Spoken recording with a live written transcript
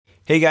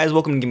Hey guys,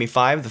 welcome to Give Me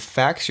 5, The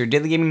Facts, your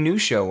daily gaming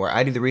news show where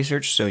I do the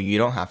research so you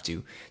don't have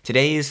to.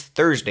 Today is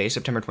Thursday,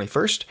 September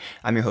 21st.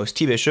 I'm your host,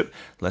 T Bishop.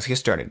 Let's get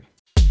started.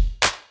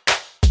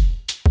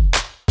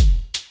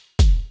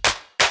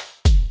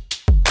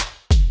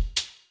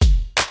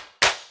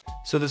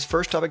 So this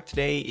first topic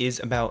today is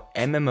about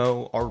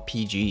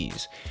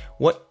MMORPGs.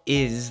 What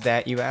is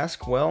that, you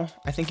ask? Well,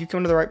 I think you've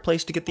come to the right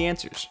place to get the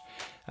answers.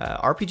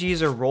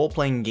 RPGs are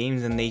role-playing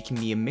games and they can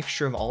be a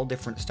mixture of all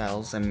different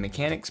styles and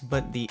mechanics,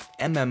 but the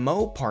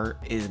MMO part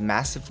is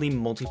massively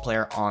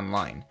multiplayer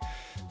online.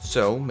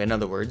 So, in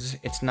other words,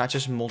 it's not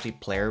just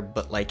multiplayer,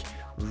 but like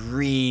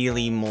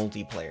really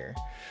multiplayer.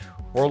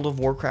 World of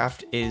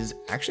Warcraft is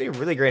actually a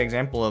really great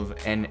example of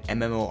an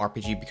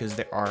MMORPG because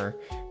there are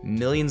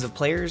millions of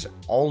players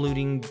all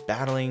looting,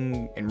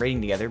 battling, and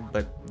raiding together,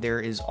 but there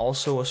is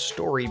also a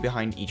story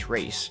behind each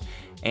race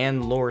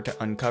and lore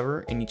to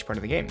uncover in each part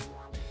of the game.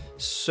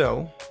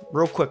 So,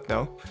 real quick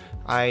though,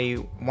 I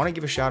want to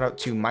give a shout out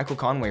to Michael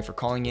Conway for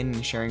calling in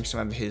and sharing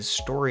some of his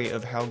story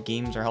of how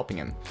games are helping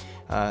him.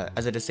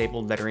 As a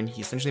disabled veteran,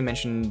 he essentially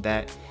mentioned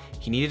that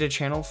he needed a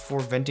channel for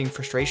venting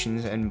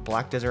frustrations, and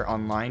Black Desert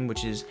Online,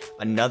 which is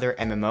another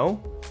MMO,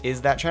 is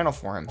that channel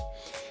for him.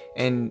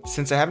 And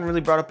since I haven't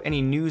really brought up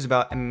any news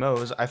about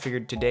MMOs, I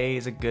figured today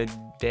is a good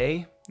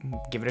day,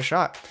 give it a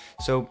shot.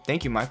 So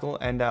thank you, Michael,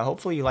 and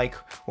hopefully you like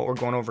what we're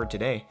going over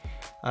today.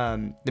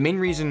 The main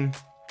reason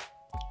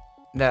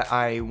that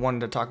I wanted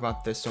to talk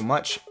about this so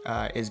much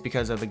is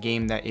because of a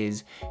game that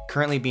is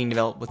currently being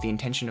developed with the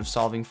intention of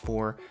solving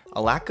for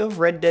a lack of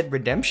Red Dead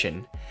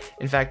Redemption.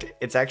 In fact,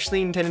 it's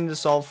actually intended to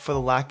solve for the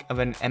lack of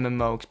an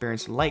MMO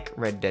experience like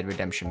Red Dead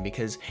Redemption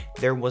because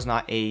there was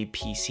not a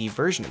PC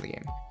version of the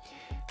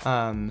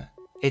game.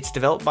 It's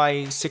developed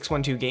by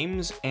 612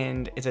 Games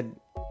and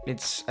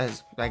it's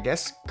as I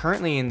guess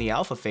currently in the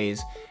alpha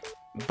phase,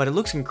 but it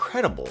looks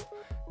incredible.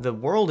 The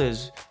world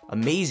is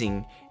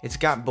amazing. It's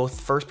got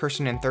both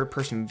first-person and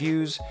third-person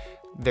views.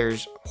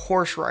 There's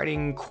horse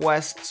riding,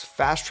 quests,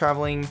 fast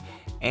traveling,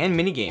 and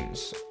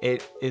minigames.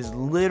 It is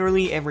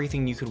literally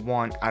everything you could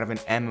want out of an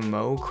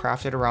MMO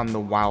crafted around the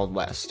Wild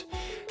West.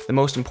 The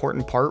most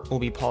important part will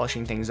be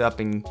polishing things up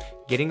and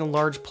getting a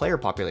large player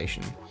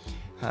population.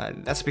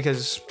 That's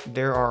because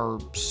there are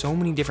so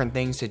many different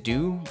things to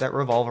do that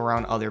revolve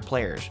around other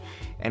players.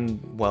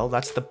 And, well,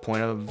 that's the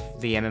point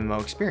of the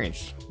MMO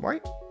experience,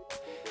 right?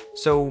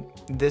 So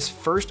this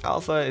first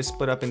alpha is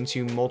split up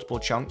into multiple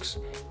chunks,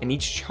 and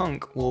each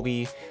chunk will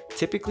be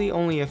typically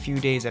only a few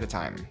days at a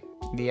time.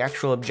 The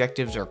actual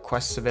objectives or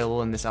quests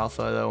available in this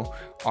alpha, though,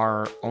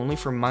 are only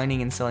for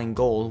mining and selling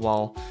gold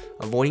while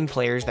avoiding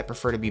players that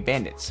prefer to be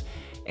bandits,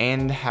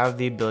 and have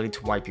the ability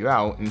to wipe you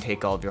out and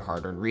take all of your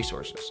hard-earned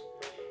resources.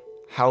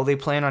 How they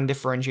plan on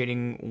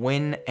differentiating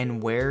when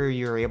and where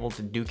you're able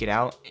to duke it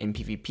out in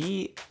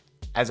PvP,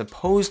 as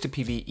opposed to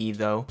PvE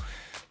though,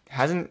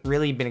 hasn't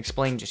really been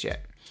explained just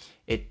yet.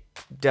 It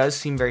does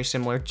seem very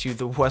similar to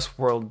the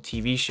Westworld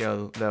TV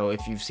show, though,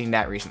 if you've seen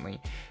that recently.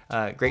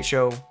 Great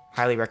show,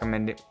 highly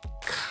recommend it,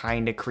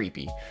 kinda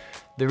creepy.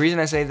 The reason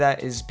I say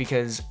that is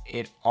because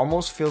it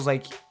almost feels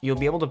like you'll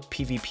be able to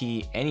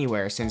PvP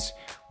anywhere, since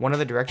one of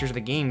the directors of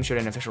the game showed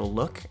an official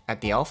look at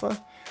the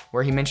alpha,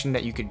 where he mentioned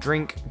that you could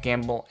drink,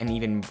 gamble, and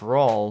even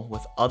brawl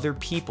with other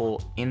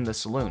people in the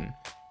saloon.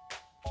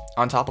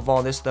 On top of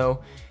all this,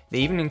 though, they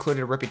even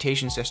included a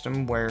reputation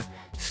system where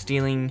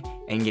stealing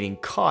and getting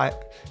caught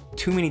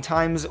too many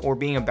times, or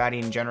being a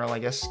baddie in general, I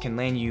guess, can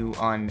land you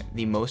on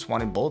the most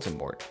wanted bulletin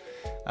board.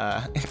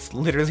 It's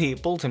literally a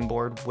bulletin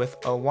board with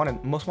a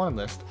most wanted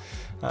list.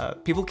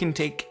 People can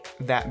take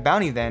that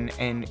bounty then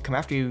and come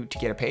after you to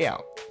get a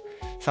payout.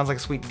 Sounds like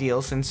a sweet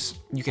deal, since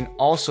you can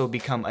also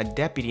become a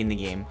deputy in the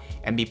game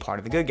and be part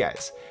of the good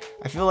guys.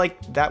 I feel like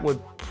that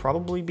would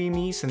probably be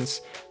me,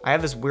 since I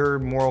have this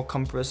weird moral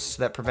compass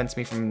that prevents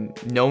me from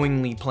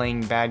knowingly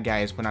playing bad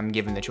guys when I'm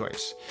given the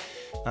choice.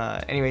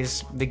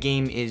 Anyways, the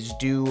game is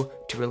due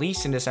to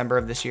release in December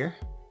of this year.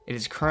 It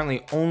is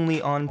currently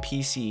only on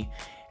PC,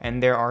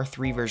 and there are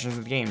 3 versions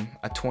of the game,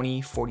 a $20,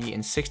 $40,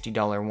 and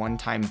 $60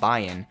 one-time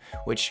buy-in,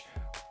 which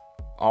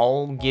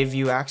all give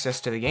you access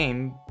to the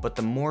game, but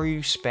the more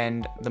you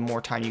spend, the more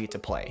time you get to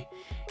play.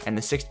 And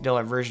the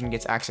 $60 version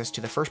gets access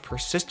to the first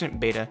persistent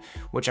beta,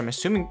 which I'm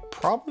assuming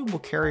probably will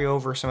carry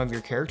over some of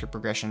your character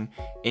progression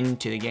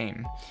into the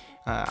game.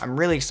 I'm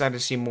really excited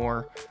to see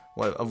more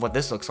of what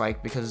this looks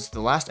like, because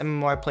the last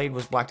MMO I played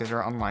was Black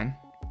Desert Online,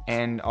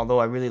 and although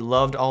I really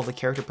loved all the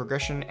character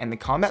progression and the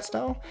combat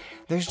style,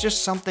 there's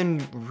just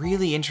something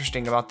really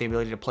interesting about the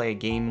ability to play a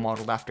game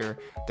modeled after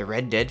the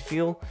Red Dead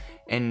feel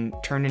and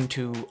turn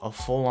into a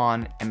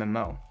full-on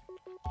MMO.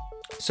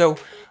 So,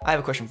 I have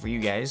a question for you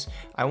guys.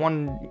 I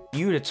want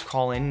you to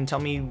call in and tell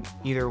me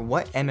either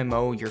what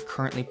MMO you're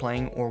currently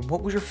playing, or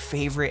what was your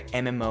favorite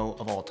MMO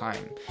of all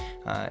time.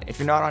 If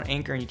you're not on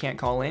Anchor and you can't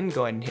call in,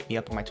 go ahead and hit me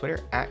up on my Twitter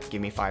at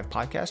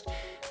GiveMe5Podcast.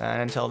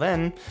 And until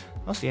then,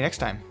 I'll see you next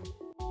time.